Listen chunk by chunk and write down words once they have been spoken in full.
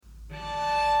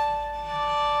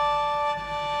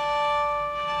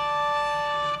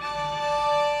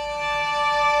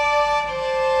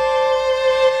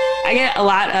I get a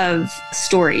lot of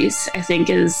stories, I think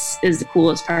is the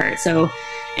coolest part. So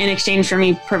in exchange for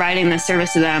me providing this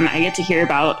service to them, I get to hear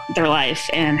about their life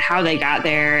and how they got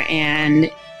there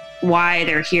and why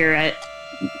they're here at,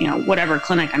 whatever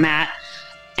clinic I'm at.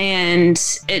 And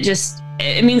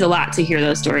it means a lot to hear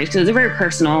those stories because they're very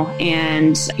personal,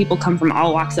 and people come from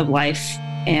all walks of life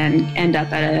and end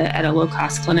up at a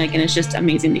low-cost clinic, and it's just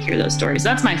amazing to hear those stories. So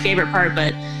that's my favorite part,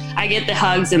 but I get the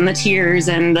hugs and the tears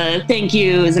and the thank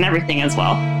yous and everything as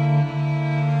well.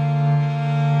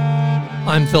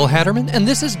 I'm Phil Hatterman, and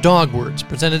this is Dog Words,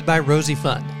 presented by Rosie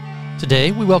Fund.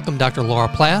 Today, we welcome Dr. Laura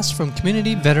Plass from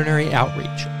Community Veterinary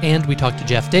Outreach, and we talk to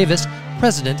Jeff Davis,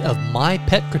 president of My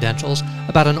Pet Credentials,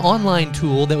 about an online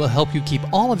tool that will help you keep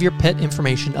all of your pet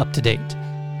information up to date.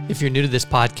 If you're new to this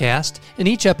podcast, in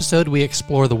each episode we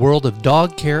explore the world of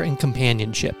dog care and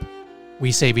companionship.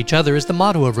 We save each other is the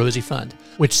motto of Rosie Fund,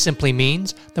 which simply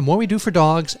means the more we do for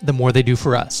dogs, the more they do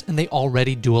for us, and they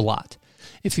already do a lot.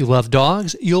 If you love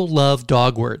dogs, you'll love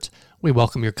Dog Words. We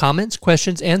welcome your comments,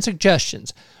 questions, and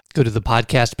suggestions. Go to the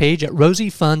podcast page at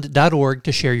rosiefund.org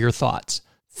to share your thoughts.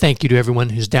 Thank you to everyone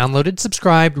who's downloaded,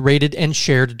 subscribed, rated, and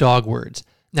shared Dog Words.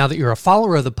 Now that you're a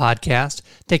follower of the podcast,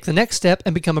 take the next step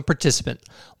and become a participant.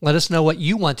 Let us know what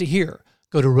you want to hear.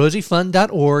 Go to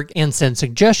rosiefund.org and send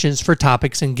suggestions for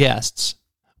topics and guests.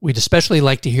 We'd especially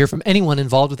like to hear from anyone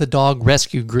involved with a dog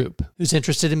rescue group who's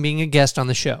interested in being a guest on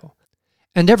the show.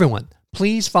 And everyone,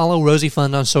 please follow Rosie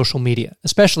Fund on social media,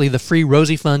 especially the free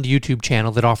Rosie Fund YouTube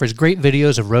channel that offers great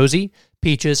videos of Rosie,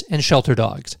 Peaches, and shelter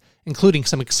dogs, including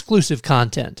some exclusive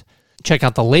content. Check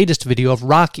out the latest video of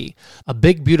Rocky, a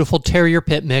big, beautiful terrier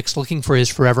pit mix looking for his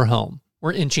forever home.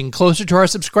 We're inching closer to our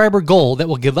subscriber goal that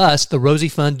will give us the Rosie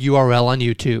Fund URL on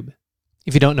YouTube.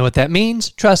 If you don't know what that means,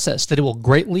 trust us that it will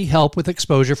greatly help with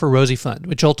exposure for Rosie Fund,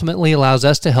 which ultimately allows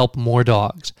us to help more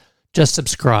dogs. Just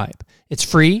subscribe. It's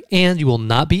free, and you will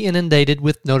not be inundated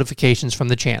with notifications from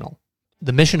the channel.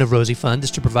 The mission of Rosie Fund is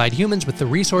to provide humans with the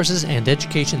resources and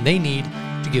education they need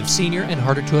to give senior and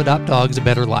harder-to-adopt dogs a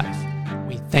better life.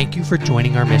 We thank you for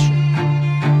joining our mission.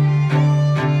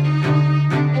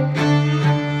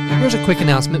 Here's a quick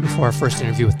announcement before our first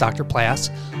interview with Dr. Plass.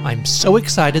 I'm so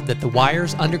excited that the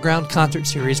Wires Underground Concert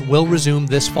Series will resume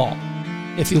this fall.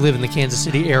 If you live in the Kansas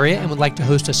City area and would like to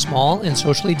host a small and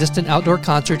socially distant outdoor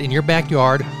concert in your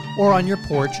backyard or on your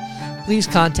porch, please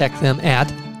contact them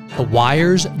at The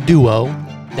Wires Duo,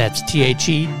 that's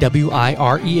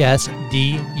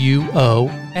TheWiresDuo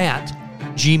at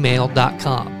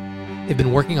gmail.com. They've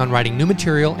been working on writing new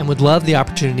material and would love the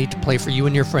opportunity to play for you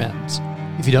and your friends.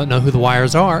 If you don't know who the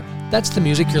Wires are, that's the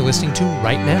music you're listening to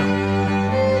right now.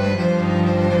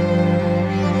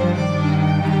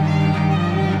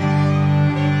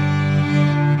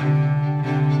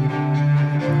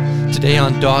 Today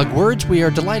on Dog Words, we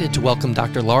are delighted to welcome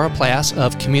Dr. Laura Plass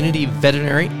of Community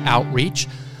Veterinary Outreach.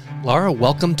 Laura,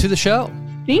 welcome to the show.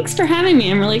 Thanks for having me.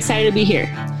 I'm really excited to be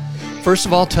here. First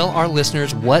of all, tell our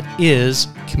listeners, what is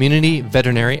Community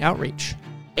Veterinary Outreach?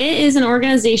 It is an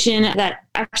organization that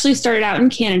actually started out in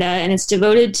Canada, and it's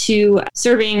devoted to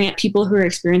serving people who are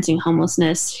experiencing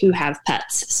homelessness who have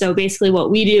pets. So basically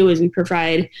what we do is we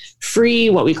provide free,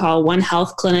 what we call One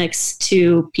Health clinics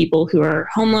to people who are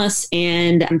homeless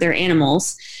and their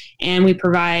animals. And we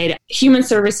provide human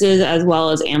services as well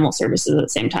as animal services at the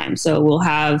same time. So we'll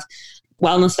have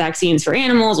wellness vaccines for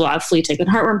animals. We'll have flea, tick, and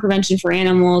heartworm prevention for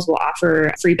animals. We'll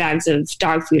offer free bags of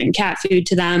dog food and cat food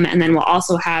to them. And then we'll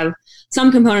also have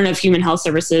some component of human health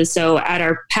services. So at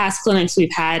our past clinics,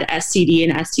 we've had STD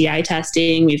and STI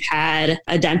testing. We've had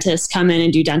a dentist come in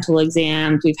and do dental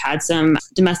exams. We've had some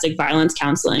domestic violence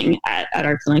counseling at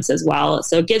our clinics as well.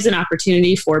 So it gives an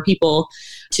opportunity for people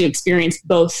to experience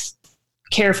both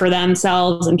care for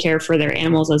themselves and care for their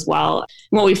animals as well.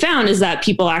 And what we found is that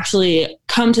people actually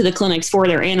come to the clinics for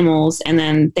their animals, and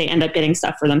then they end up getting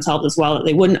stuff for themselves as well that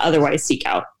they wouldn't otherwise seek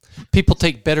out. People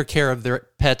take better care of their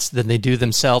pets than they do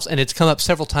themselves, and it's come up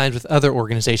several times with other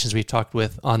organizations we've talked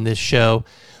with on this show.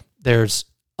 There's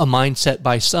a mindset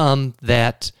by some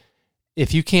that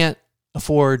if you can't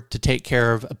afford to take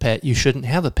care of a pet, you shouldn't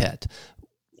have a pet.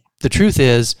 The truth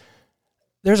is,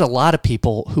 there's a lot of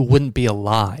people who wouldn't be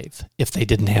alive if they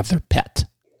didn't have their pet.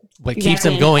 What keeps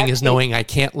them going is knowing I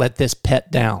can't let this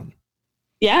pet down.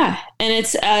 Yeah. And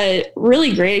it's a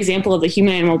really great example of the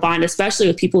human-animal bond, especially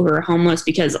with people who are homeless,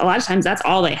 because a lot of times that's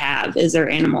all they have is their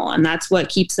animal. And that's what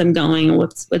keeps them going.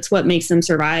 It's what makes them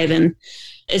survive. And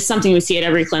it's something we see at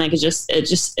every clinic. It's just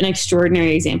an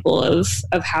extraordinary example of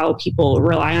how people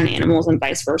rely on animals and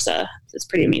vice versa. It's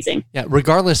pretty amazing. Yeah.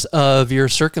 Regardless of your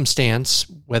circumstance,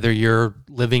 whether you're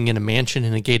living in a mansion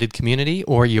in a gated community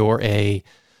or you're a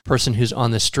person who's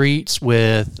on the streets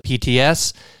with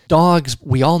PTS. Dogs,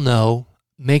 we all know,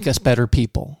 make us better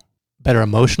people, better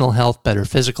emotional health, better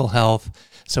physical health.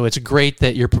 So it's great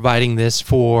that you're providing this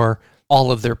for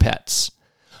all of their pets.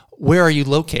 Where are you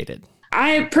located?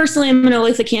 I personally am in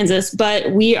Olathe, Kansas,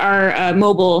 but we are a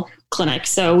mobile clinic.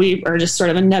 So we are just sort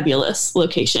of a nebulous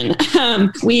location.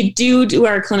 We do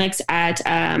our clinics at,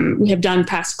 we have done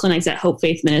past clinics at Hope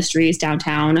Faith Ministries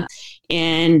downtown,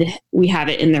 and we have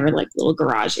it in their like little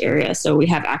garage area. So we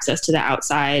have access to the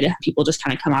outside. People just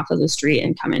kind of come off of the street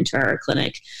and come into our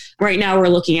clinic. Right now we're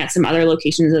looking at some other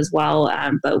locations as well.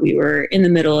 But we were in the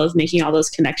middle of making all those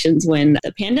connections when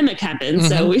the pandemic happened. Mm-hmm.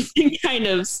 So we've been kind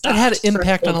of stuck. That had an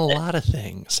impact on a lot of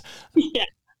things. Yeah.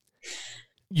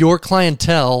 Your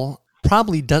clientele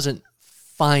probably doesn't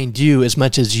find you as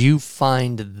much as you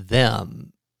find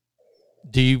them.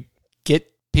 Do you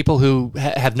get people who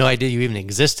have no idea you even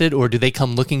existed, or do they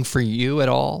come looking for you at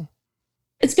all?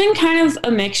 It's been kind of a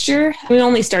mixture. We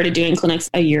only started doing clinics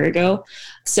a year ago,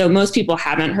 so most people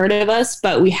haven't heard of us,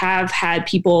 but we have had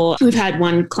people. We've had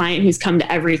one client who's come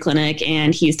to every clinic,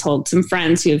 and he's told some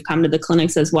friends who have come to the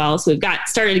clinics as well. So we've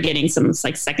started getting some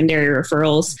like secondary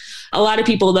referrals. A lot of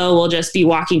people, though, will just be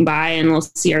walking by and will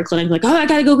see our clinic like, oh, I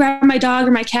got to go grab my dog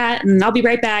or my cat, and I'll be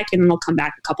right back. And they'll come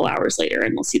back a couple hours later,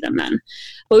 and we'll see them then.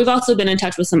 But we've also been in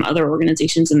touch with some other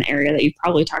organizations in the area that you've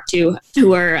probably talked to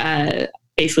who are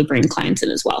basically bringing clients in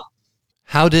as well.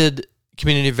 How did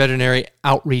Community Veterinary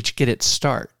Outreach get its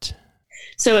start?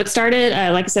 So it started,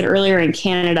 like I said earlier, in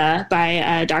Canada by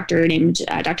a doctor named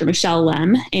Dr. Michelle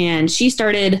Lem. And she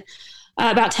started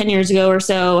about 10 years ago or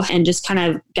so and just kind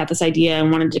of got this idea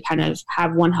and wanted to kind of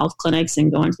have One Health clinics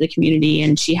and go into the community.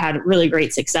 And she had really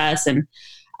great success. And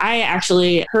I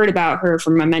actually heard about her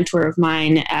from a mentor of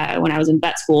mine when I was in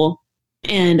vet school.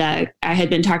 And I had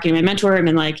been talking to my mentor and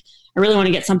been like, I really want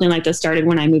to get something like this started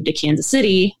when I moved to Kansas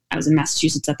City. I was in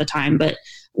Massachusetts at the time, but I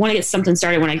want to get something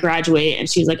started when I graduate. And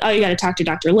she was like, oh, you got to talk to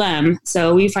Dr. Lem.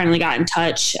 So we finally got in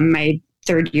touch in my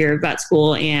third year of vet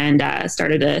school and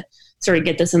started to sort of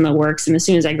get this in the works. And as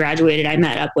soon as I graduated, I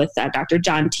met up with Dr.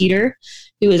 John Teeter,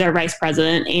 who was our vice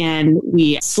president. And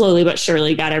we slowly but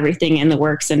surely got everything in the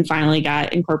works and finally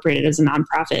got incorporated as a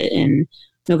nonprofit in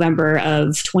November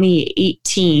of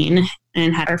 2018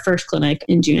 and had our first clinic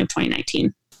in June of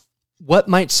 2019. What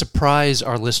might surprise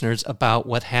our listeners about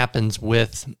what happens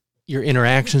with your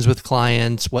interactions with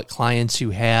clients, what clients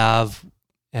you have?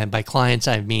 And by clients,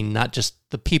 I mean not just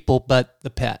the people, but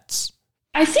the pets.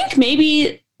 I think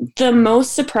maybe the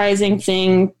most surprising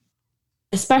thing,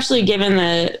 especially given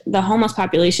the homeless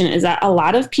population, is that a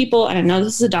lot of people, and I know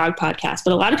this is a dog podcast,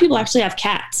 but a lot of people actually have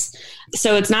cats.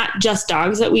 So it's not just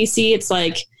dogs that we see. It's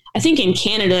like, I think in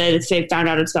Canada, they found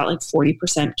out it's about like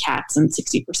 40% cats and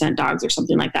 60% dogs or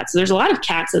something like that. So there's a lot of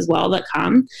cats as well that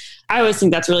come. I always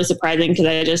think that's really surprising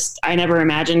because I never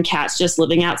imagined cats just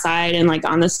living outside and like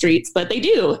on the streets, but they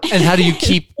do. And how do you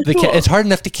keep the cat? It's hard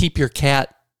enough to keep your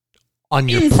cat on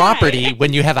your inside property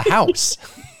when you have a house.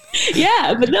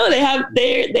 Yeah, but no,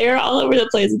 they're all over the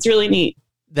place. It's really neat.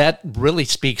 That really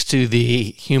speaks to the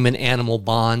human-animal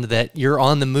bond that you're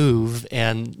on the move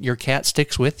and your cat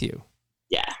sticks with you.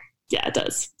 Yeah, it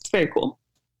does. It's very cool.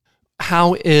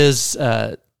 How is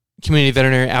Community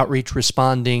Veterinary Outreach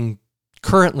responding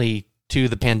currently to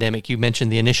the pandemic? You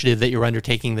mentioned the initiative that you were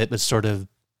undertaking that was sort of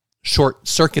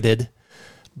short-circuited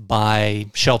by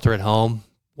shelter at home.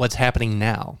 What's happening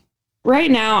now?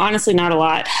 Right now, honestly, not a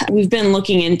lot. We've been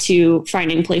looking into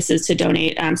finding places to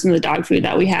donate some of the dog food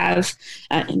that we have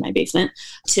in my basement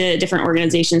to different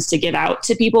organizations to give out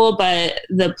to people. But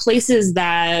the places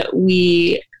that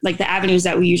we, like the avenues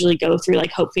that we usually go through,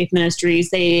 like Hope Faith Ministries,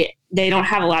 they don't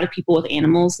have a lot of people with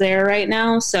animals there right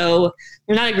now. So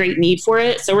there's not a great need for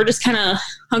it. So we're just kind of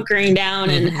hunkering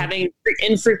down and having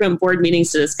infrequent board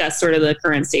meetings to discuss sort of the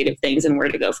current state of things and where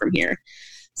to go from here.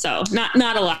 So not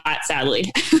a lot, sadly,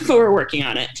 but we're working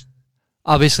on it.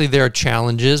 Obviously, there are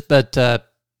challenges, but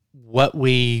what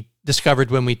we discovered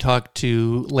when we talked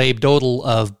to Labe Dodal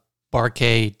of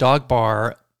Barkay Dog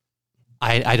Bar,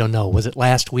 I don't know, was it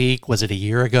last week? Was it a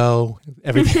year ago?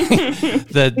 Everything,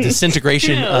 the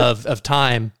disintegration of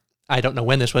time, I don't know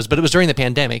when this was, but it was during the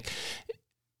pandemic.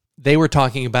 They were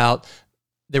talking about,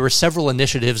 there were several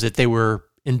initiatives that they were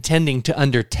intending to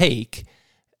undertake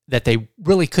that they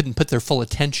really couldn't put their full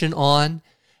attention on.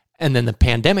 And then the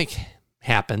pandemic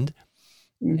happened.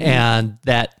 Mm-hmm. And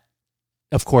that,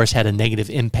 of course, had a negative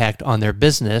impact on their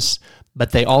business.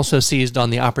 But they also seized on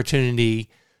the opportunity.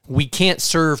 We can't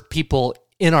serve people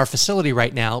in our facility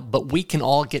right now, but we can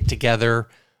all get together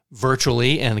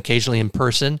virtually and occasionally in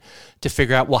person to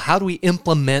figure out, well, how do we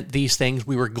implement these things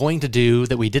we were going to do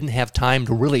that we didn't have time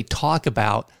to really talk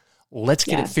about? Let's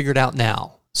get it figured out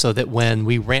now so that when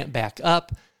we ramp back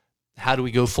up, how do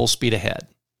we go full speed ahead?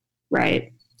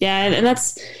 Right. Yeah. And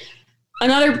that's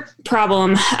another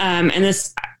problem. And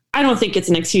this, I don't think it's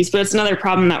an excuse, but it's another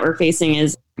problem that we're facing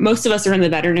is most of us are in the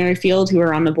veterinary field who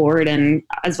are on the board and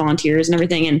as volunteers and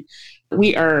everything. And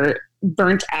we are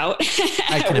burnt out.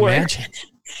 I can imagine.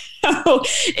 So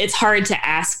it's hard to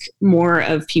ask more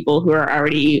of people who are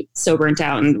already so burnt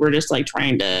out, and we're just like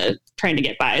trying to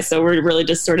get by. So we're really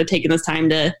just sort of taking this time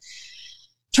to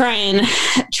try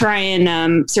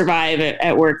and survive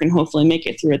at work and hopefully make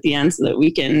it through at the end so that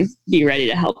we can be ready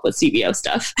to help with CVO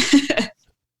stuff.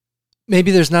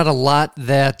 Maybe there's not a lot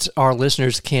that our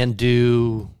listeners can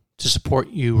do to support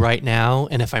you right now.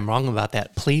 And if I'm wrong about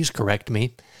that, please correct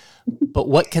me. But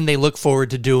what can they look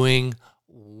forward to doing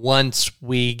once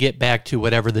we get back to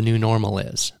whatever the new normal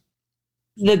is?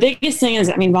 The biggest thing is,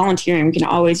 volunteering. We can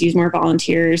always use more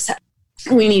volunteers.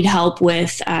 We need help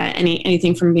with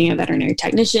anything from being a veterinary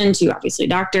technician to obviously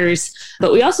doctors,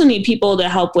 but we also need people to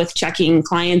help with checking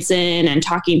clients in and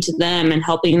talking to them and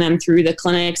helping them through the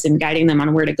clinics and guiding them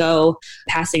on where to go,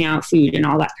 passing out food and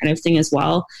all that kind of thing as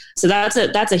well. So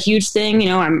that's a huge thing.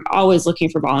 I'm always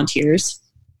looking for volunteers.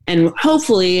 And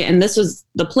hopefully, and this was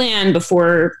the plan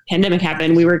before pandemic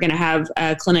happened, we were going to have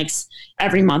clinics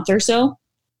every month or so.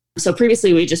 So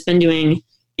previously we'd just been doing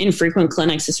infrequent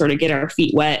clinics to sort of get our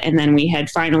feet wet. And then we had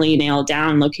finally nailed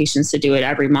down locations to do it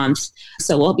every month.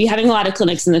 So we'll be having a lot of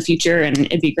clinics in the future, and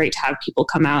it'd be great to have people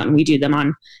come out, and we do them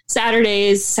on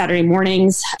Saturday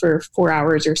mornings for 4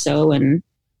 hours or so. And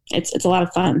it's a lot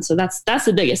of fun. So that's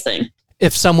the biggest thing.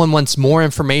 If someone wants more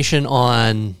information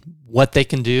on what they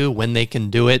can do, when they can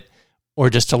do it, or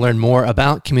just to learn more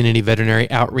about community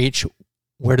veterinary outreach,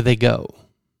 where do they go?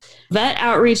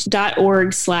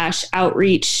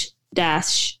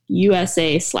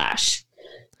 vetoutreach.org/outreach-USA/.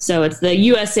 So it's the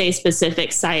USA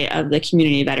specific site of the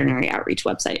Community Veterinary Outreach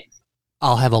website.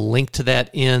 I'll have a link to that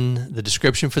in the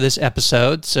description for this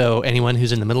episode. So anyone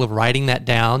who's in the middle of writing that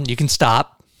down, you can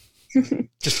stop.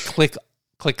 Just click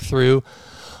through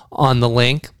on the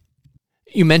link.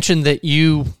 You mentioned that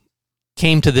you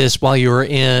came to this while you were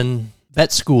in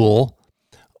vet school.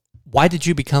 Why did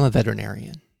you become a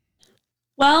veterinarian?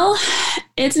 Well,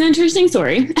 it's an interesting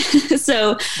story.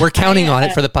 So we're counting on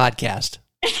it for the podcast.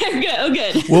 Oh,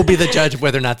 good. We'll be the judge of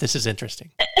whether or not this is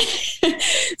interesting.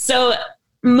 So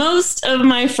most of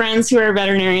my friends who are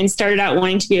veterinarians started out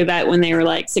wanting to be a vet when they were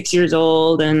like 6 years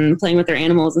old and playing with their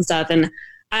animals and stuff. And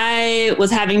I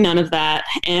was having none of that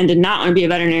and did not want to be a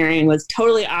veterinarian, was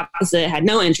totally opposite, had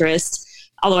no interest,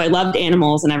 although I loved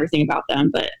animals and everything about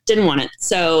them, but didn't want it.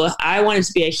 So I wanted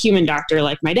to be a human doctor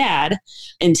like my dad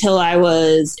until I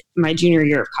was my junior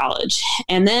year of college.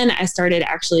 And then I started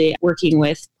actually working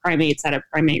with primates at a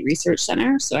primate research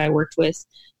center. So I worked with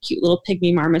cute little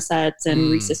pygmy marmosets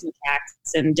and rhesus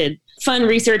macaques and did fun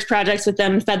research projects with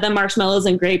them, fed them marshmallows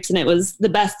and grapes. And it was the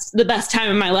best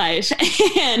time of my life.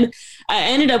 And I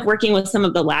ended up working with some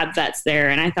of the lab vets there.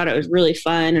 And I thought it was really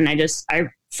fun. And I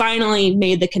finally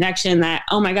made the connection that,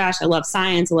 oh my gosh, I love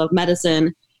science. I love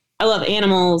medicine. I love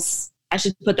animals. I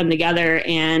should put them together.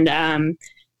 And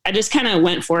I just kind of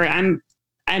went for it. I'm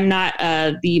not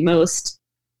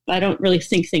I don't really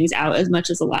think things out as much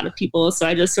as a lot of people. So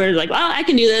I just sort of like, well, I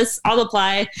can do this. I'll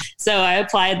apply. So I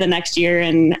applied the next year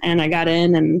and I got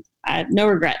in, and I have no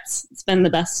regrets. It's been the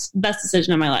best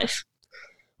decision of my life.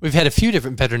 We've had a few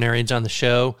different veterinarians on the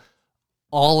show,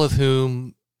 all of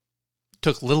whom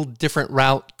took a little different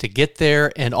route to get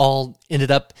there and all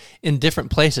ended up in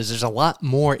different places. There's a lot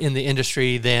more in the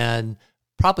industry than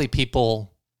probably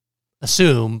people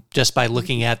assume just by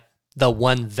looking at the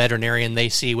one veterinarian they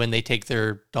see when they take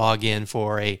their dog in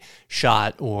for a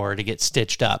shot or to get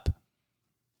stitched up.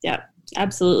 Yeah,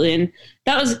 absolutely. And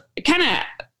that was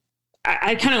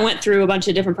I kind of went through a bunch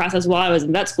of different processes while I was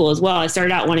in vet school as well. I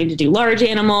started out wanting to do large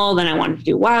animal, then I wanted to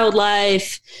do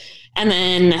wildlife. And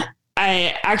then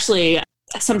I actually,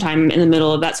 sometime in the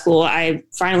middle of vet school, I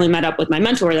finally met up with my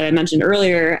mentor that I mentioned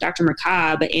earlier, Dr.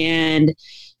 McCobb, and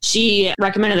she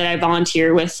recommended that I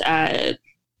volunteer with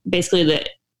basically the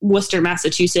Worcester,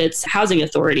 Massachusetts Housing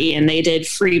Authority, and they did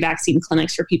free vaccine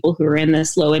clinics for people who were in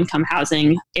this low-income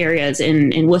housing areas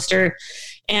in Worcester,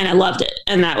 and I loved it.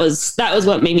 And that was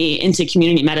what made me into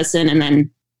community medicine. And then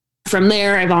from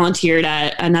there, I volunteered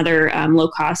at another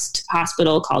low-cost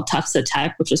hospital called Tufts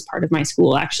Tech, which is part of my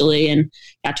school actually, and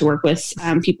got to work with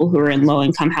people who are in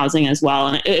low-income housing as well.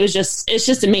 And it's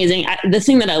just amazing. The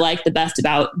thing that I like the best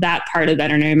about that part of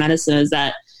veterinary medicine is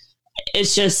that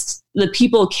it's just the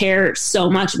people care so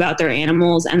much about their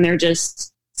animals, and they're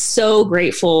just so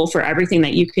grateful for everything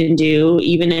that you can do,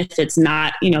 even if it's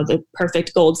not, the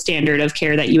perfect gold standard of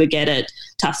care that you would get at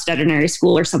Tufts Veterinary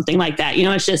School or something like that.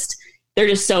 It's just, they're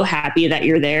just so happy that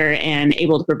you're there and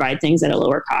able to provide things at a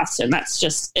lower cost. And that's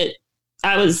just it.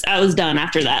 I was done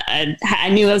after that. I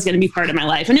knew it was going to be part of my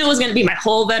life. I knew it was going to be my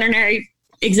whole veterinary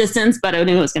existence, but I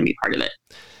knew it was going to be part of it.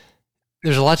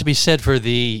 There's a lot to be said for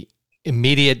the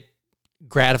immediate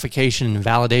gratification and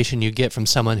validation you get from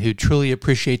someone who truly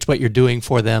appreciates what you're doing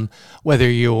for them, whether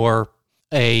you're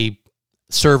a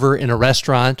server in a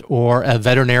restaurant or a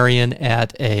veterinarian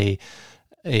at a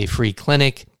free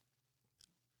clinic.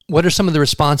 What are some of the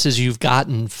responses you've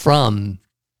gotten from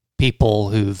people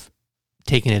who've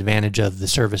taken advantage of the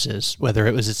services, whether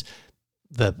it was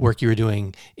the work you were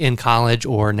doing in college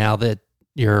or now that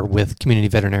you're with Community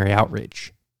Veterinary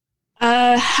Outreach?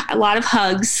 A lot of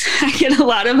hugs. I get a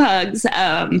lot of hugs.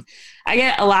 I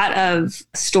get a lot of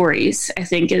stories, I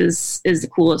think is the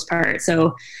coolest part.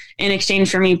 So in exchange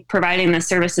for me providing this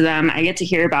service to them, I get to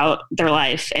hear about their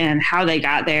life and how they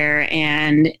got there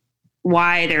and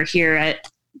why they're here at,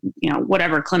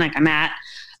 whatever clinic I'm at.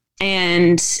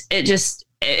 And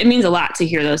it means a lot to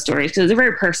hear those stories because they're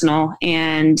very personal,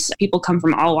 and people come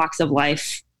from all walks of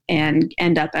life and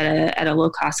end up at a low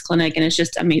cost clinic. And it's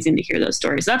just amazing to hear those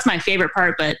stories. So that's my favorite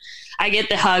part, but I get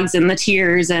the hugs and the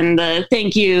tears and the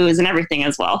thank yous and everything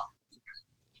as well.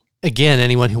 Again,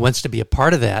 anyone who wants to be a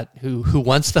part of that, who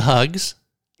wants the hugs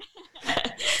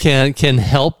can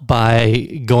help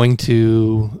by going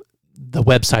to the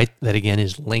website that again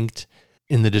is linked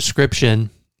in the description.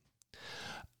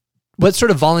 What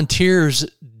sort of volunteers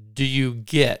do you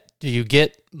get? Do you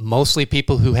get mostly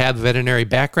people who have a veterinary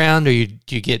background, or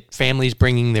do you get families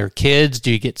bringing their kids?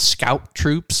 Do you get scout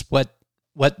troops? What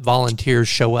volunteers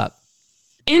show up?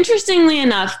 Interestingly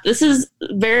enough, this is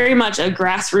very much a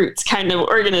grassroots kind of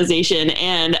organization,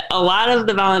 and a lot of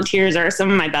the volunteers are some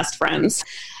of my best friends.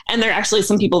 And they're actually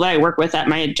some people that I work with at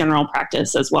my general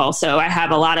practice as well. So I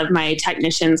have a lot of my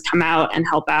technicians come out and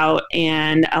help out,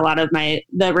 and a lot of the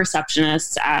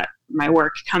receptionists at my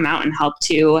work come out and help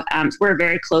too. We're a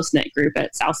very close-knit group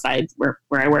at Southside where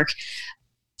I work.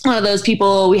 One of those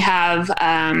people, we have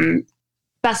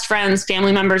best friends,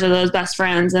 family members of those best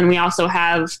friends, and we also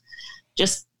have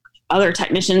just other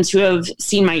technicians who have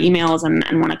seen my emails and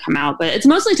want to come out. But it's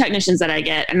mostly technicians that I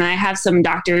get. And I have some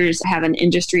doctors. I have an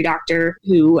industry doctor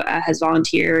who has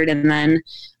volunteered, and then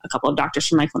a couple of doctors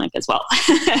from my clinic as well.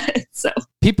 So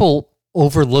people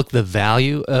overlook the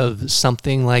value of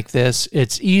something like this.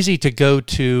 It's easy to go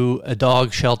to a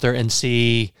dog shelter and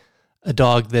see a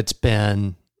dog that's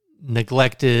been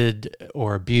neglected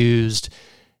or abused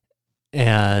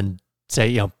and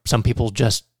say, some people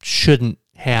just shouldn't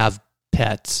have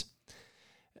pets.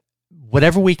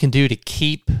 Whatever we can do to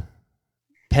keep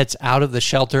pets out of the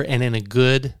shelter and in a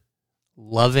good,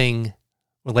 loving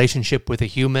relationship with a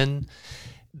human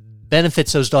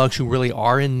benefits those dogs who really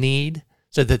are in need,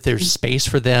 so that there's space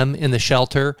for them in the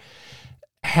shelter.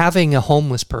 Having a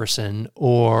homeless person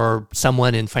or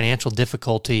someone in financial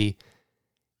difficulty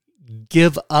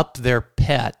give up their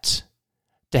pet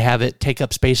to have it take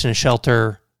up space in a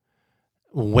shelter,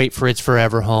 wait for its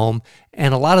forever home.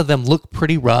 And a lot of them look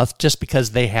pretty rough just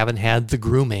because they haven't had the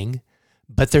grooming,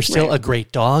 but they're still a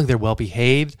great dog. They're well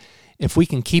behaved. If we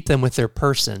can keep them with their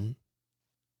person,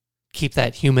 keep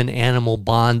that human animal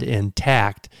bond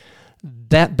intact,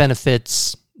 that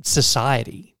benefits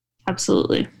society.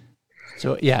 Absolutely.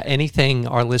 So anything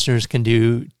our listeners can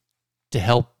do to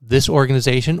help this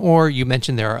organization, or you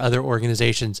mentioned there are other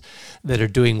organizations that are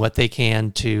doing what they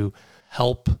can to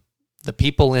help the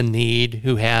people in need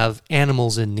who have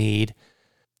animals in need.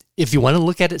 If you want to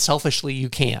look at it selfishly, you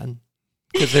can,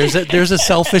 because there's a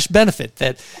selfish benefit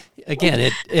that,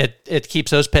 again, it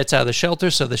keeps those pets out of the shelter,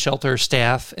 so the shelter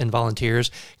staff and volunteers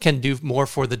can do more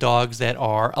for the dogs that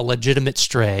are a legitimate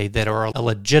stray, that are a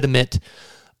legitimate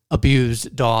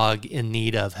abused dog in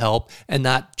need of help, and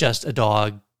not just a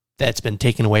dog that's been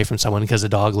taken away from someone because the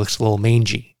dog looks a little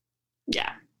mangy.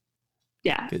 Yeah.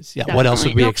 What else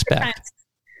would we expect?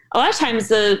 A lot of times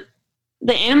the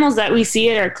animals that we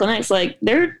see at our clinics,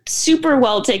 they're super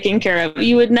well taken care of.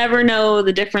 You would never know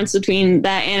the difference between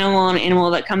that animal and an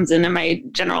animal that comes into my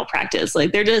general practice. I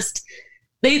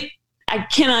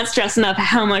cannot stress enough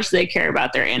how much they care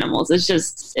about their animals. It's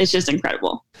just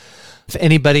incredible. If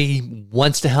anybody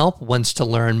wants to help, wants to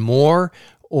learn more,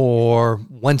 or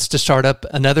wants to start up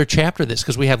another chapter of this,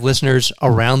 because we have listeners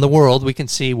around the world, we can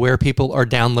see where people are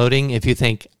downloading. If you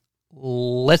think,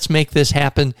 let's make this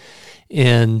happen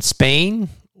in Spain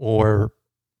or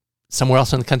somewhere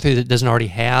else in the country that doesn't already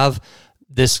have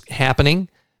this happening,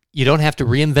 you don't have to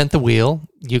reinvent the wheel.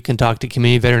 You can talk to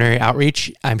Community Veterinary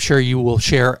Outreach. I'm sure you will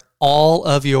share all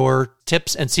of your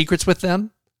tips and secrets with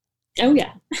them. Oh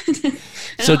yeah.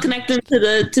 I'll connect them to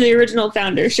the original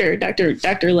founder. Sure.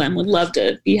 Dr. Lem would love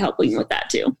to be helping with that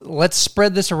too. Let's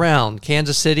spread this around.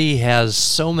 Kansas City has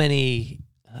so many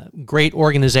great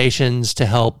organizations to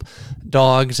help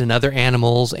dogs and other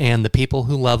animals and the people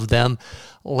who love them.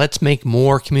 Let's make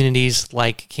more communities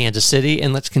like Kansas City,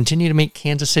 and let's continue to make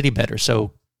Kansas City better.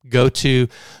 So go to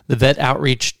the Vet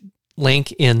Outreach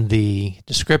link in the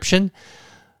description.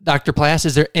 Dr. Plass,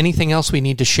 is there anything else we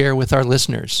need to share with our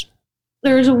listeners?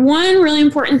 There's one really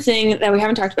important thing that we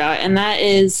haven't talked about, and that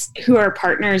is who our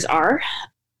partners are.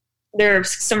 There are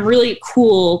some really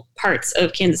cool parts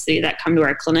of Kansas City that come to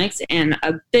our clinics, and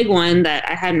a big one that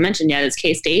I hadn't mentioned yet is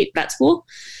K-State Vet School.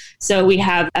 So we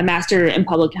have a master in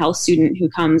public health student who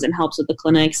comes and helps with the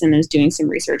clinics and is doing some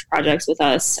research projects with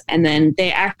us. And then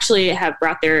they actually have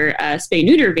brought their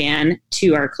spay-neuter van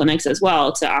to our clinics as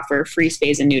well to offer free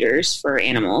spays and neuters for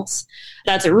animals.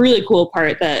 That's a really cool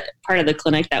part of the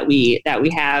clinic that we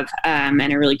have, and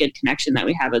a really good connection that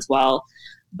we have as well.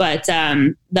 But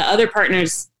the other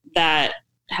partners that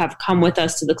have come with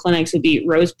us to the clinics would be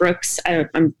Rose Brooks. I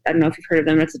don't know if you've heard of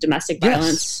them. It's a domestic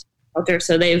violence shelter.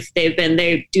 So they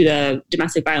do the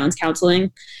domestic violence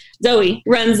counseling. Zoe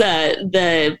runs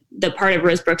the part of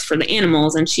Rose Brooks for the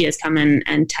animals, and she has come in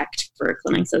and teched for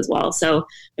clinics as well. So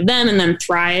them, and then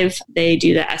Thrive, they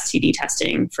do the STD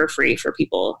testing for free for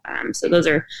people. So those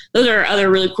are other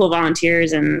really cool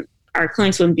volunteers, and our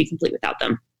clinics wouldn't be complete without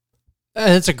them.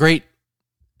 It's a great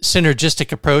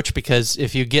synergistic approach, because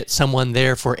if you get someone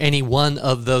there for any one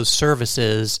of those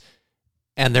services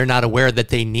and they're not aware that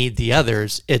they need the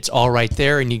others, it's all right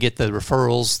there, and you get the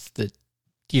referrals that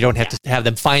you don't have to have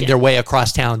them find their way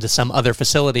across town to some other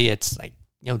facility. It's like,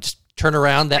 just turn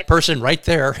around that person right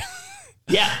there.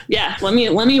 Yeah. Let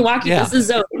me walk you. This is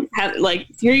Zoe.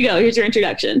 Here you go. Here's your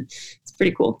introduction. It's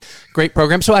pretty cool. Great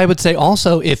program. So I would say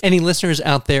also, if any listeners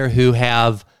out there who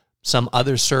have some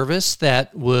other service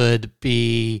that would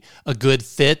be a good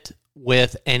fit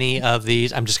with any of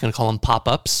these, I'm just going to call them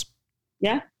pop-ups.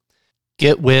 Yeah.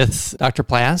 Get with Dr.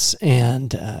 Plass,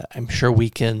 and I'm sure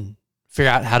we can figure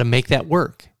out how to make that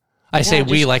work. I say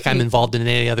we like I'm involved in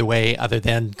any other way other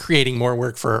than creating more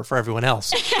work for everyone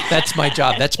else. That's my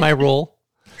job. That's my role.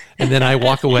 And then I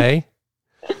walk away.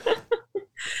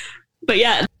 But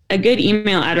yeah, a good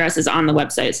email address is on the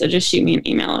website. So just shoot me an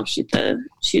email or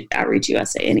shoot Outreach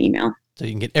USA an email. So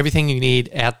you can get everything you need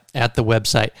at the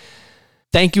website.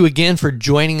 Thank you again for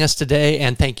joining us today,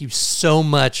 and thank you so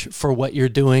much for what you're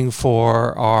doing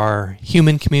for our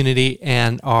human community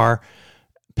and our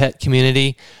pet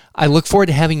community. I look forward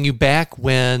to having you back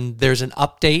when there's an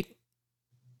update.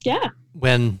 Yeah.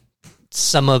 When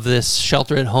some of this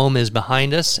shelter at home is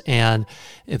behind us, and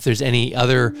if there's any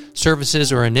other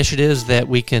services or initiatives that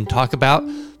we can talk about,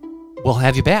 we'll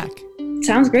have you back.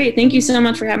 Sounds great. Thank you so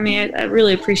much for having me. I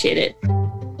really appreciate it.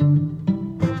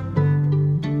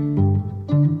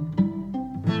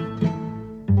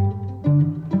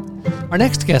 Our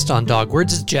next guest on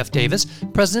Dogwords is Jeff Davis,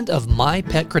 president of My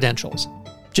Pet Credentials.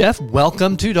 Jeff,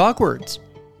 welcome to Dogwords.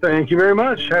 Thank you very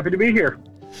much. Happy to be here.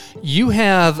 You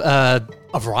have a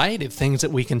variety of things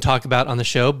that we can talk about on the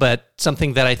show, but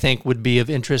something that I think would be of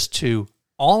interest to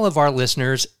all of our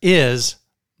listeners is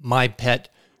My Pet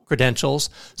Credentials.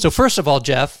 So first of all,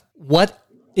 Jeff, what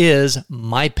is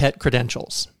My Pet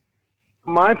Credentials?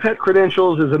 My Pet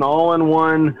Credentials is an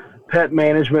all-in-one pet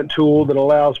management tool that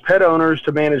allows pet owners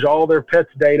to manage all their pets'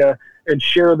 data and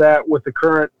share that with the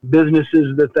current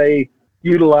businesses that they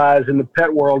utilize in the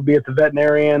pet world, be it the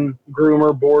veterinarian,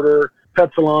 groomer, boarder, pet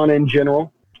salon in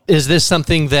general. Is this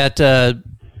something that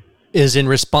is in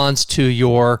response to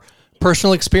your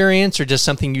personal experience, or just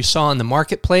something you saw in the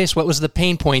marketplace? What was the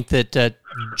pain point that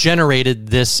generated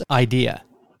this idea?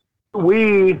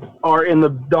 We are in the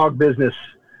dog business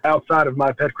outside of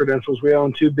My Pet Credentials. We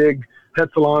own 2 big pet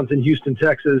salons in Houston,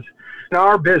 Texas. In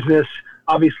our business,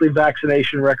 obviously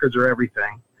vaccination records are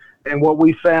everything. And what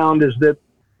we found is that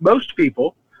most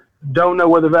people don't know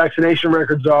where the vaccination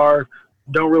records are,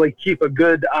 don't really keep a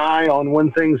good eye on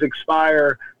when things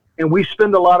expire. And we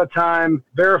spend a lot of time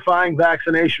verifying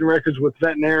vaccination records with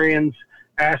veterinarians,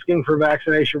 asking for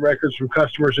vaccination records from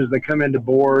customers as they come into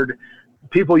board.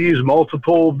 People use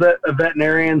multiple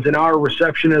veterinarians, and our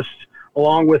receptionists,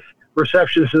 along with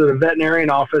receptionists at the veterinarian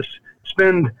office,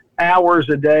 spend hours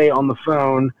a day on the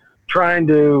phone trying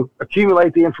to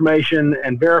accumulate the information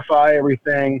and verify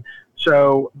everything.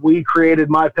 So we created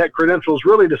My Pet Credentials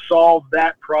really to solve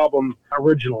that problem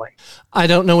originally. I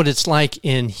don't know what it's like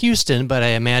in Houston, but I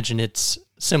imagine it's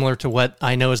similar to what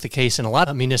I know is the case in a lot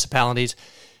of municipalities.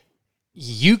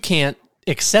 You can't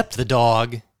accept the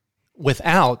dog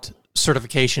without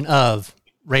certification of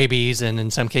rabies and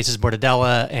in some cases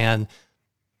Bordetella. And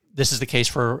this is the case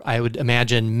for, I would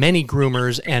imagine, many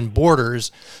groomers and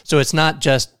boarders. So it's not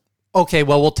just, okay,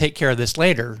 well, we'll take care of this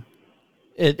later.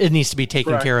 It needs to be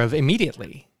taken care of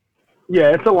immediately.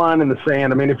 Yeah, it's a line in the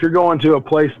sand. I mean, if you're going to a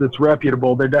place that's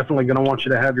reputable, they're definitely going to want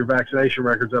you to have your vaccination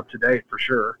records up to date for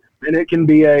sure. And it can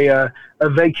be a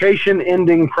vacation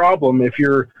ending problem if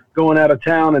you're going out of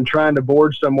town and trying to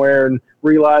board somewhere and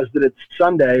realize that it's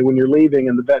Sunday when you're leaving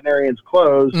and the veterinarian's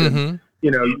closed. And,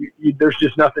 there's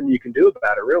just nothing you can do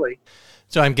about it, really.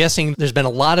 So I'm guessing there's been a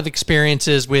lot of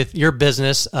experiences with your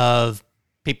business of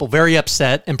people very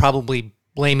upset and probably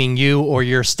blaming you or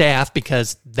your staff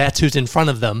because that's who's in front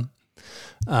of them.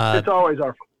 It's always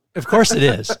our fault. Of course it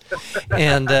is.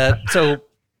 And so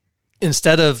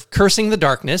instead of cursing the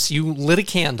darkness, you lit a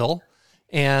candle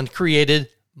and created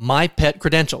My Pet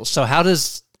Credentials. So how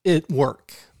does it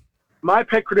work? My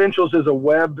Pet Credentials is a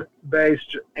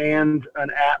web-based and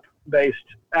an app-based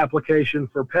application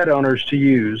for pet owners to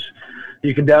use.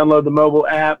 You can download the mobile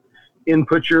app,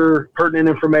 input your pertinent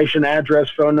information, address,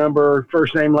 phone number,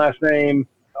 first name, last name,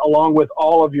 along with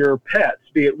all of your pets,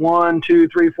 be it 1, 2,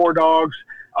 3, 4 dogs,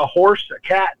 a horse, a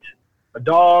cat, a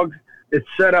dog. It's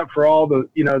set up for all the,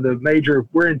 the major,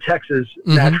 we're in Texas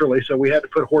naturally, so we had to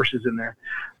put horses in there.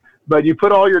 But you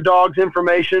put all your dog's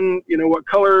information, what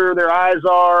color their eyes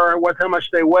are, how much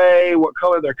they weigh, what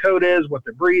color their coat is, what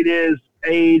the breed is,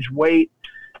 age, weight,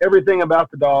 everything about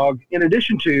the dog, in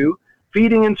addition to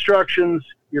feeding instructions,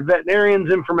 your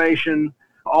veterinarian's information,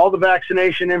 all the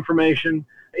vaccination information,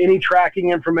 any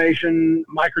tracking information,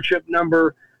 microchip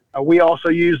number. We also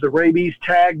use the rabies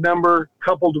tag number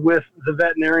coupled with the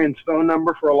veterinarian's phone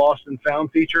number for a lost and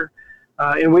found feature.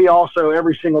 And we also,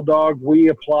 every single dog, we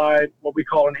apply what we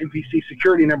call an NPC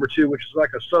security number to, which is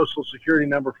like a social security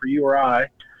number for you or I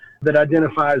that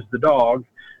identifies the dog.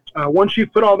 Once you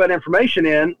put all that information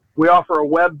in, we offer a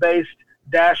web-based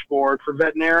dashboard for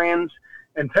veterinarians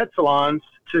and pet salons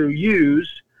to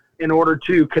use in order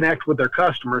to connect with their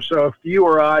customers. So if you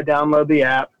or I download the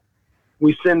app,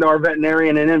 we send our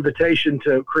veterinarian an invitation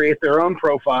to create their own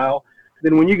profile.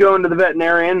 Then when you go into the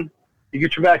veterinarian, you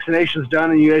get your vaccinations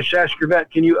done and you ask your vet,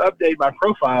 can you update my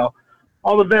profile?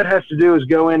 All the vet has to do is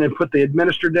go in and put the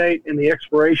administer date and the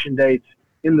expiration dates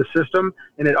in the system,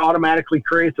 and it automatically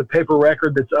creates a paper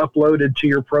record that's uploaded to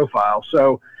your profile.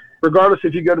 So regardless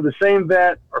if you go to the same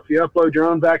vet or if you upload your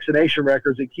own vaccination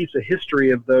records, it keeps a history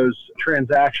of those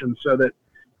transactions so that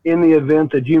in the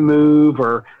event that you move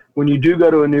or when you do go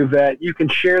to a new vet, you can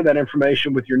share that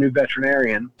information with your new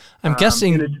veterinarian. I'm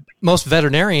guessing most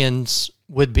veterinarians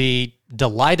would be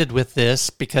delighted with this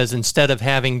because instead of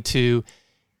having to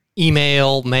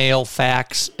email, mail,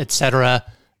 fax, etc.,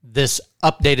 this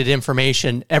updated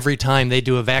information every time they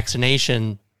do a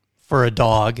vaccination for a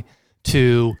dog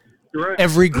to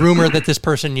every groomer that this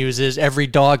person uses, every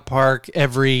dog park,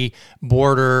 every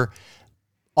boarder,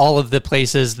 all of the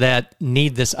places that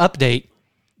need this update,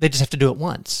 they just have to do it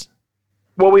once.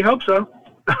 Well, we hope so.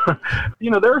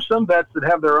 There are some vets that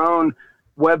have their own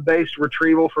web-based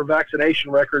retrieval for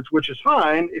vaccination records, which is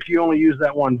fine if you only use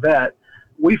that one vet.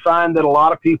 We find that a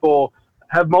lot of people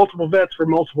have multiple vets for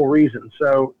multiple reasons.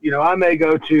 So, I may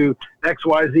go to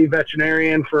XYZ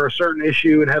veterinarian for a certain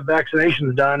issue and have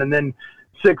vaccinations done, and then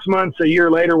 6 months, a year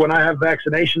later, when I have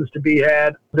vaccinations to be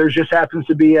had, there just happens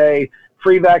to be a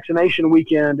free vaccination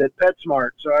weekend at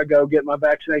PetSmart. So I go get my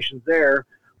vaccinations there.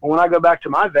 Well, when I go back to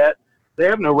my vet, they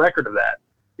have no record of that,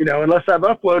 unless I've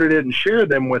uploaded it and shared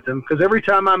them with them. Because every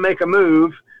time I make a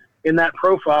move in that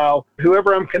profile,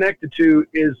 whoever I'm connected to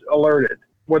is alerted,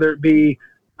 whether it be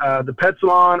the pet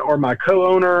salon or my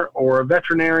co-owner or a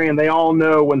veterinarian. They all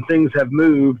know when things have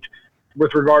moved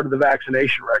with regard to the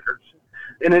vaccination records.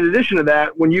 And in addition to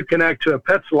that, when you connect to a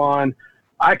pet salon,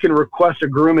 I can request a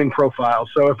grooming profile.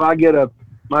 So if I get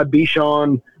my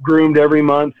Bichon groomed every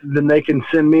month, then they can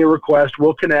send me a request.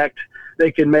 We'll connect.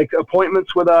 They can make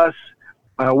appointments with us.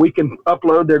 We can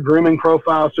upload their grooming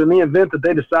profile. So in the event that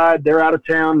they decide they're out of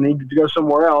town, need to go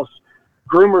somewhere else,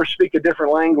 groomers speak a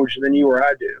different language than you or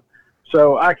I do.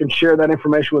 So I can share that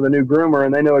information with a new groomer,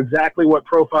 and they know exactly what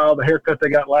profile, the haircut they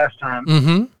got last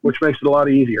time, which makes it a lot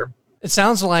easier. It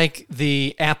sounds like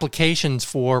the applications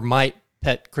for My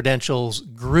Pet Credentials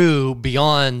grew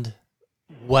beyond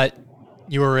what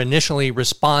you were initially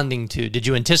responding to. Did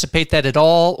you anticipate that at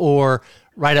all, or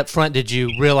right up front did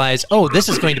you realize, this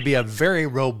is going to be a very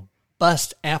robust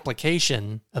robust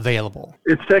application available?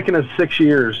 It's taken us 6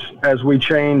 years as we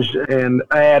changed and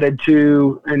added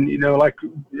to, and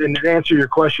to answer your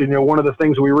question, one of the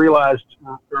things we realized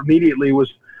immediately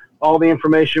was all the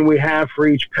information we have for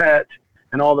each pet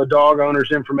and all the dog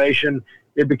owners' information.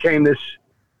 It became this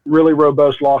really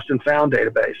robust lost and found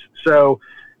database. So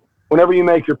whenever you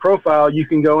make your profile, you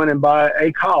can go in and buy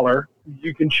a collar.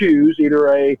 You can choose either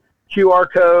a QR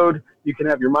code, you can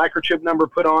have your microchip number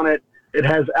put on it. It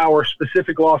has our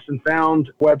specific lost and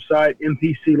found website,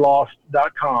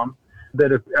 mpclost.com,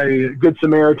 that a Good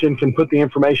Samaritan can put the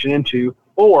information into,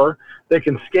 or they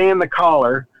can scan the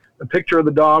collar. A picture of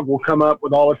the dog will come up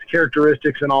with all its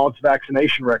characteristics and all its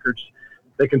vaccination records.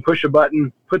 They can push a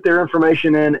button, put their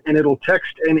information in, and it'll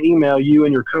text and email you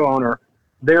and your co-owner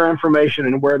their information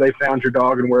and where they found your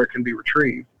dog and where it can be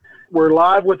retrieved. We're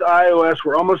live with iOS.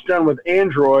 We're almost done with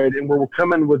Android, and we're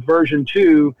coming with version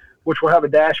 2, which will have a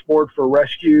dashboard for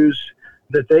rescues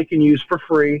that they can use for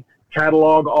free,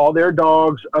 catalog all their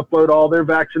dogs, upload all their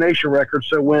vaccination records.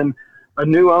 So when a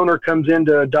new owner comes in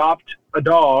to adopt a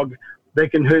dog, they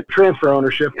can hit transfer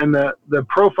ownership, and the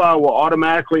profile will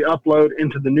automatically upload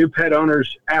into the new pet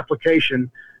owner's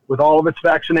application with all of its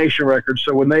vaccination records.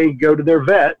 So when they go to their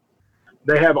vet,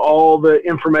 they have all the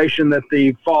information that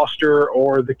the foster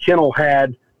or the kennel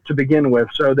had to begin with,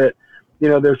 so that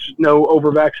there's no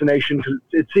over-vaccination.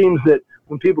 It seems that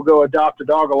when people go adopt a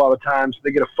dog, a lot of times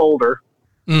they get a folder.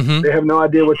 Mm-hmm. They have no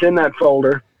idea what's in that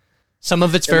folder. Some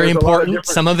of it's very important,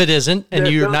 some of it isn't, and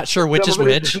you're not sure which is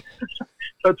which.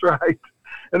 That's right.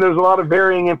 And there's a lot of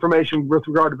varying information with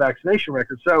regard to vaccination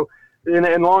records. So in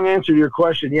long answer to your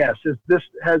question, yes, as this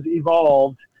has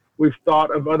evolved, we've thought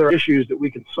of other issues that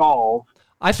we can solve.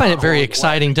 I find it very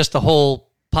exciting, just the whole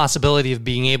possibility of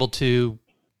being able to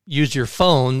use your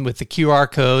phone with the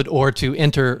QR code or to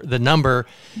enter the number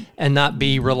and not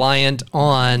be reliant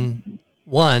on,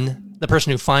 one, the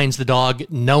person who finds the dog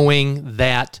knowing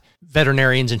that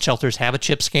veterinarians and shelters have a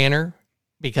chip scanner,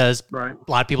 because a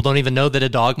lot of people don't even know that a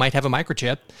dog might have a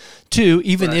microchip. Two,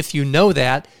 even if you know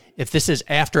that, if this is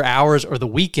after hours or the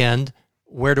weekend,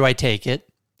 where do I take it?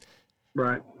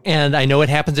 Right. And I know it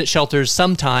happens at shelters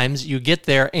sometimes. You get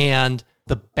there and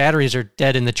the batteries are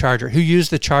dead in the charger. Who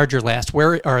used the charger last?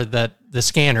 Where are the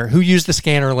scanner? Who used the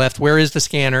scanner left? Where is the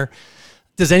scanner?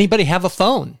 Does anybody have a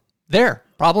phone? There,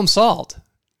 problem solved.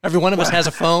 Every one of us has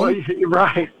a phone.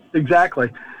 Right,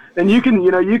 exactly. And you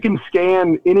can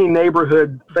scan any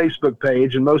neighborhood Facebook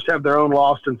page, and most have their own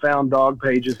lost and found dog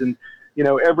pages. And,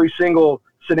 every single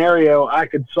scenario I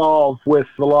could solve with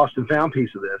the lost and found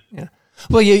piece of this. Yeah.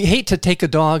 Well, you hate to take a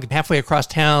dog halfway across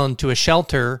town to a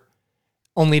shelter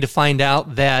only to find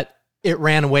out that it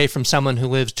ran away from someone who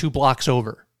lives 2 blocks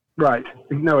over. Right.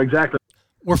 No, exactly.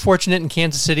 We're fortunate in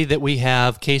Kansas City that we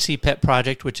have KC Pet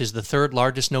Project, which is the 3rd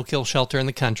largest no-kill shelter in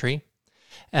the country,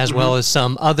 as well as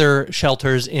some other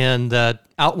shelters in the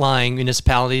outlying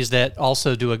municipalities that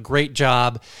also do a great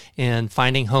job in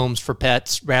finding homes for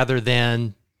pets rather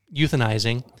than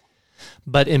euthanizing.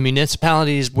 But in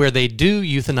municipalities where they do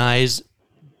euthanize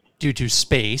due to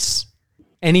space,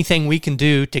 anything we can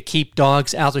do to keep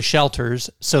dogs out of shelters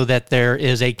so that there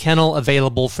is a kennel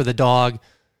available for the dog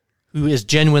who is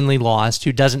genuinely lost,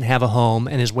 who doesn't have a home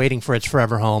and is waiting for its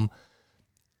forever home,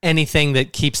 anything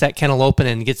that keeps that kennel open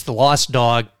and gets the lost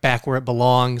dog back where it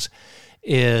belongs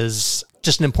is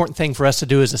just an important thing for us to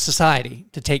do as a society,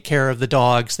 to take care of the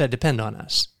dogs that depend on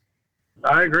us.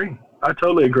 I agree. I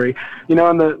totally agree. And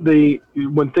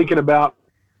when thinking about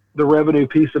the revenue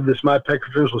piece of this My Pet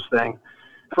Credentials thing,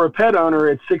 for a pet owner,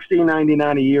 it's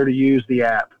 $16.99 a year to use the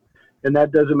app. And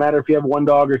that doesn't matter if you have 1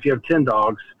 dog or if you have 10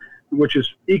 dogs, which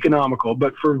is economical.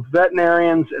 But for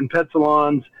veterinarians and pet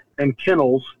salons and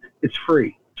kennels, it's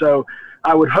free. So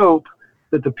I would hope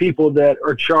that the people that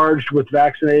are charged with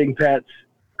vaccinating pets,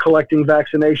 collecting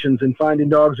vaccinations, and finding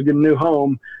dogs to get a new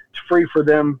home, it's free for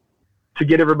them to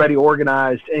get everybody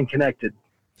organized and connected.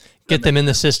 Get them in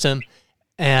the system.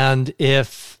 And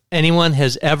if anyone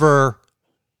has ever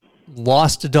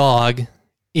lost a dog,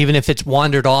 even if it's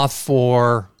wandered off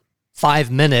for 5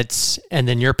 minutes and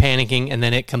then you're panicking and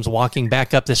then it comes walking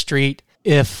back up the street,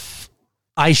 if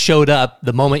I showed up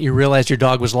the moment you realized your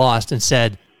dog was lost and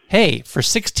said, hey, for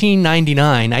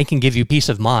 $16.99, I can give you peace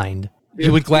of mind,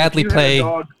 you would gladly pay.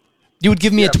 You would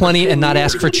give me a 20 and not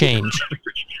ask for change.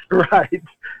 Right.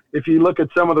 If you look at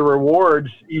some of the rewards,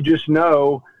 you just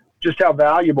know just how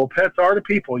valuable pets are to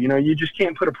people. You just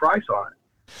can't put a price on it.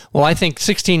 Well, I think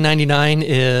 $16.99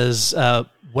 is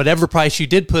whatever price you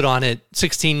did put on it.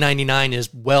 $16.99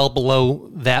 is well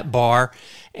below that bar.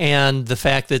 And the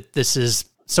fact that this is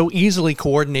so easily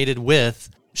coordinated with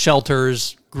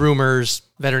shelters, groomers,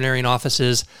 veterinarian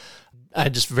offices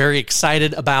I'm just very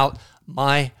excited about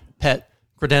My Pet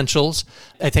Credentials.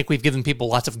 I think we've given people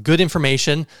lots of good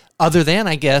information, other than,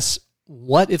 I guess,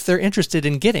 what if they're interested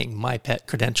in getting My Pet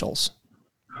Credentials?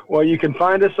 Well, you can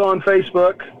find us on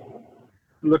Facebook.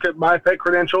 Look at My Pet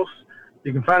Credentials.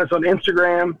 You can find us on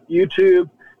Instagram, YouTube.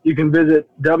 You can visit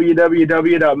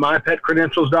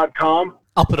www.mypetcredentials.com.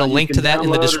 I'll put a link to that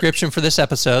in the description for this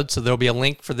episode, so there'll be a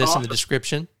link for this in the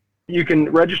description. You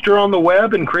can register on the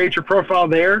web and create your profile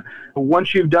there.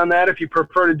 Once you've done that, if you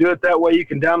prefer to do it that way, you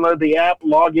can download the app,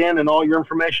 log in, and all your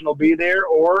information will be there.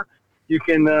 Or you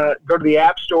can go to the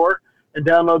App Store and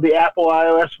download the Apple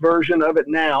iOS version of it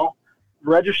now.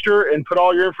 Register and put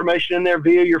all your information in there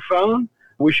via your phone.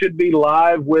 We should be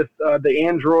live with the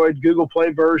Android Google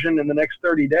Play version in the next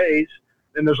 30 days.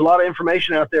 And there's a lot of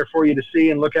information out there for you to see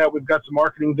and look at. We've got some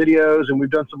marketing videos, and we've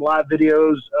done some live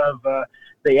videos of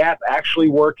the app actually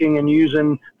working and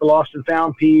using the lost and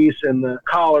found piece and the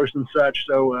collars and such.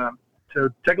 So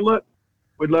take a look.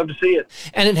 We'd love to see it.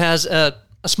 And it has a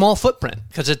small footprint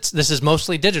because this is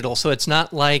mostly digital. So it's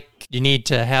not like you need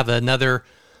to have another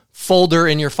folder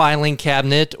in your filing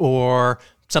cabinet or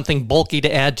something bulky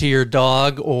to add to your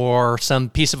dog or some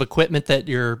piece of equipment that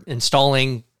you're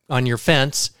installing on your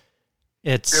fence.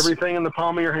 It's everything in the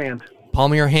palm of your hand.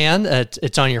 Palm of your hand.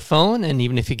 It's on your phone. And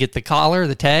even if you get the collar,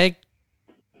 the tag,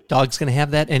 dog's going to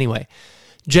have that anyway.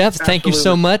 Jeff, Thank you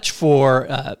so much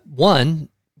for,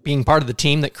 being part of the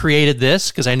team that created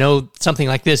this, because I know something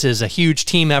like this is a huge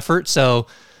team effort. So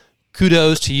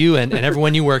kudos to you and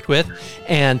everyone you worked with.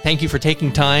 And thank you for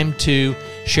taking time to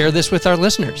share this with our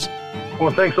listeners.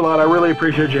 Well, thanks a lot. I really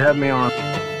appreciate you having me on.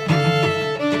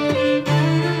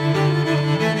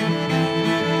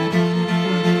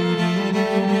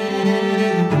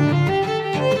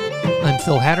 I'm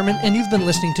Phil Hatterman, and you've been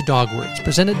listening to Dog Words,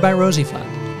 presented by Rosie Fund.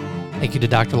 Thank you to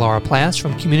Dr. Laura Plass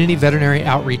from Community Veterinary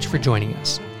Outreach for joining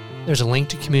us. There's a link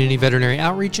to Community Veterinary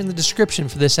Outreach in the description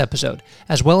for this episode,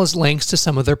 as well as links to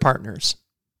some of their partners.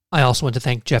 I also want to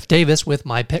thank Jeff Davis with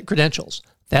My Pet Credentials.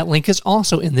 That link is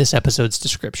also in this episode's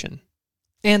description.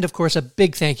 And, of course, a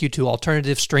big thank you to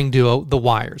alternative string duo The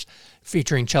Wires,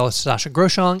 featuring cellist Sasha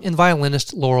Groshong and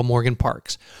violinist Laurel Morgan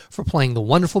Parks, for playing the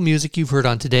wonderful music you've heard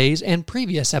on today's and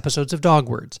previous episodes of Dog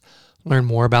Words. Learn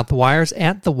more about The Wires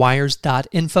at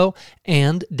thewires.info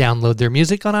and download their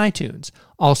music on iTunes.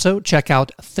 Also, check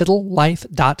out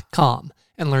fiddlelife.com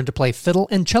and learn to play fiddle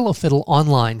and cello fiddle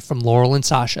online from Laurel and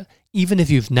Sasha, even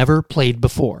if you've never played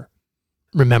before.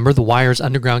 Remember, the Wires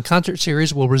Underground Concert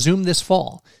Series will resume this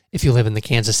fall. If you live in the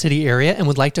Kansas City area and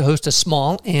would like to host a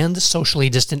small and socially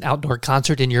distant outdoor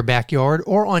concert in your backyard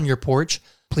or on your porch,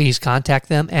 please contact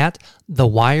them at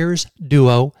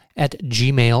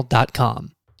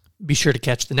thewiresduo@gmail.com. Be sure to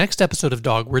catch the next episode of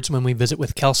Dog Words when we visit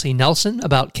with Kelsey Nelson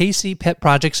about KC Pet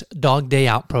Project's Dog Day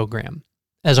Out program.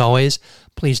 As always,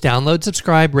 please download,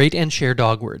 subscribe, rate, and share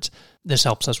Dog Words. This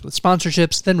helps us with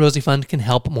sponsorships, then Rosie Fund can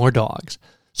help more dogs.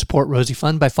 Support Rosie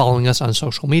Fund by following us on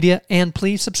social media, and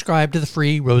please subscribe to the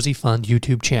free Rosie Fund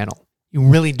YouTube channel. You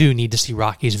really do need to see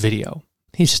Rocky's video.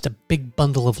 He's just a big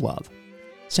bundle of love.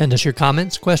 Send us your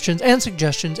comments, questions, and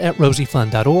suggestions at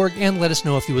rosiefund.org, and let us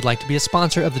know if you would like to be a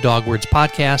sponsor of the Dog Words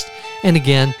podcast. And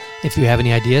again, if you have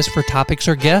any ideas for topics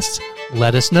or guests,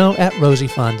 let us know at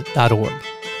rosiefund.org.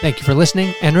 Thank you for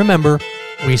listening, and remember,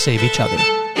 we save each other.